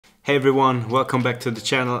Hey everyone, welcome back to the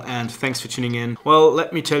channel and thanks for tuning in. Well,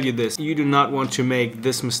 let me tell you this, you do not want to make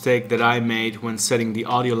this mistake that I made when setting the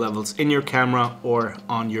audio levels in your camera or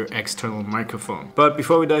on your external microphone. But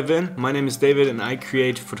before we dive in, my name is David and I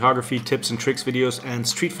create photography tips and tricks videos and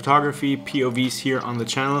street photography POVs here on the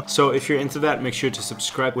channel. So if you're into that, make sure to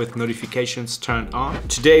subscribe with notifications turned on.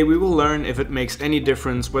 Today we will learn if it makes any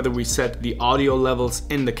difference whether we set the audio levels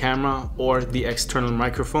in the camera or the external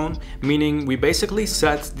microphone, meaning we basically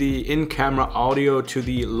set the in-camera audio to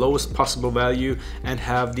the lowest possible value and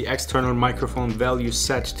have the external microphone value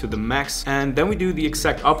set to the max, and then we do the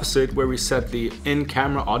exact opposite where we set the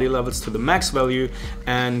in-camera audio levels to the max value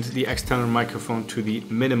and the external microphone to the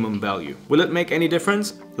minimum value. Will it make any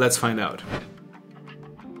difference? Let's find out.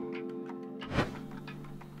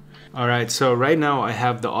 Alright, so right now I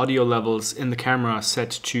have the audio levels in the camera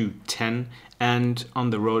set to 10 and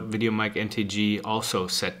on the Rode VideoMic NTG also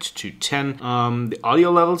set to 10. The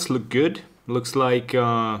audio levels look good. Looks like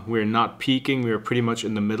we're not peaking, we're pretty much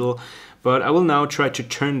in the middle. But I will now try to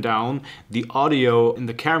turn down the audio in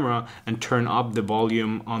the camera and turn up the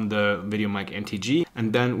volume on the VideoMic NTG.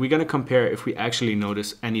 And then we're gonna compare if we actually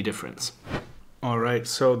notice any difference. Alright,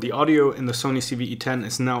 so the audio in the Sony ZV-E10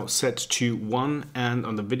 is now set to 1 and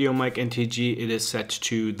on the VideoMic NTG it is set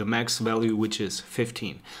to the max value, which is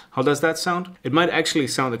 15. How does that sound? It might actually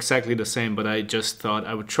sound exactly the same, but I just thought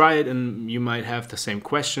I would try it and you might have the same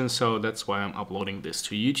question, so that's why I'm uploading this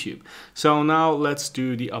to YouTube. So now let's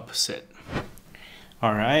do the opposite.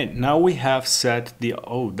 Alright, now we have set the,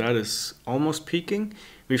 oh, that is almost peaking.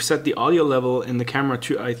 We've set the audio level in the camera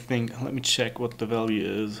to, I think, let me check what the value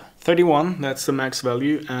is. 31, that's the max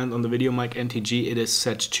value, and on the VideoMic NTG it is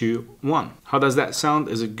set to 1. How does that sound?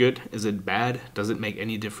 Is it good? Is it bad? Does it make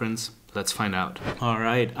any difference? Let's find out.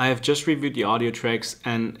 Alright, I have just reviewed the audio tracks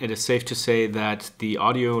and it is safe to say that the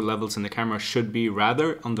audio levels in the camera should be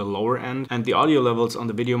rather on the lower end and the audio levels on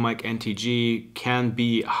the VideoMic NTG can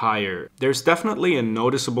be higher. There's definitely a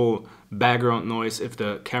noticeable background noise if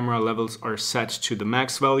the camera levels are set to the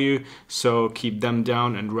max value, so keep them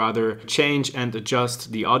down and rather change and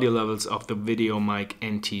adjust the audio levels of the VideoMic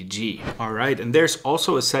NTG. Alright, and there's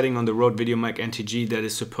also a setting on the Rode VideoMic NTG that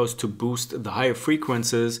is supposed to boost the higher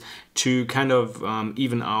frequencies to kind of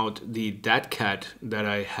even out the dead cat that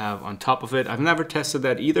I have on top of it. I've never tested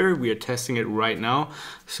that either. We are testing it right now.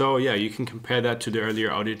 So yeah, you can compare that to the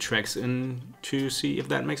earlier audio tracks and to see if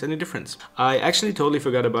that makes any difference. I actually totally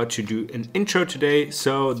forgot about to do an intro today,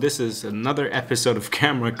 so this is another episode of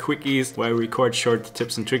Camera Quickies where I record short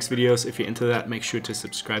tips and tricks videos. If you're into that, make sure to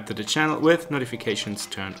subscribe to the channel with notifications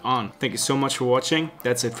turned on. Thank you so much for watching.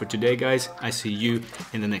 That's it for today, guys. I see you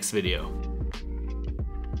in the next video.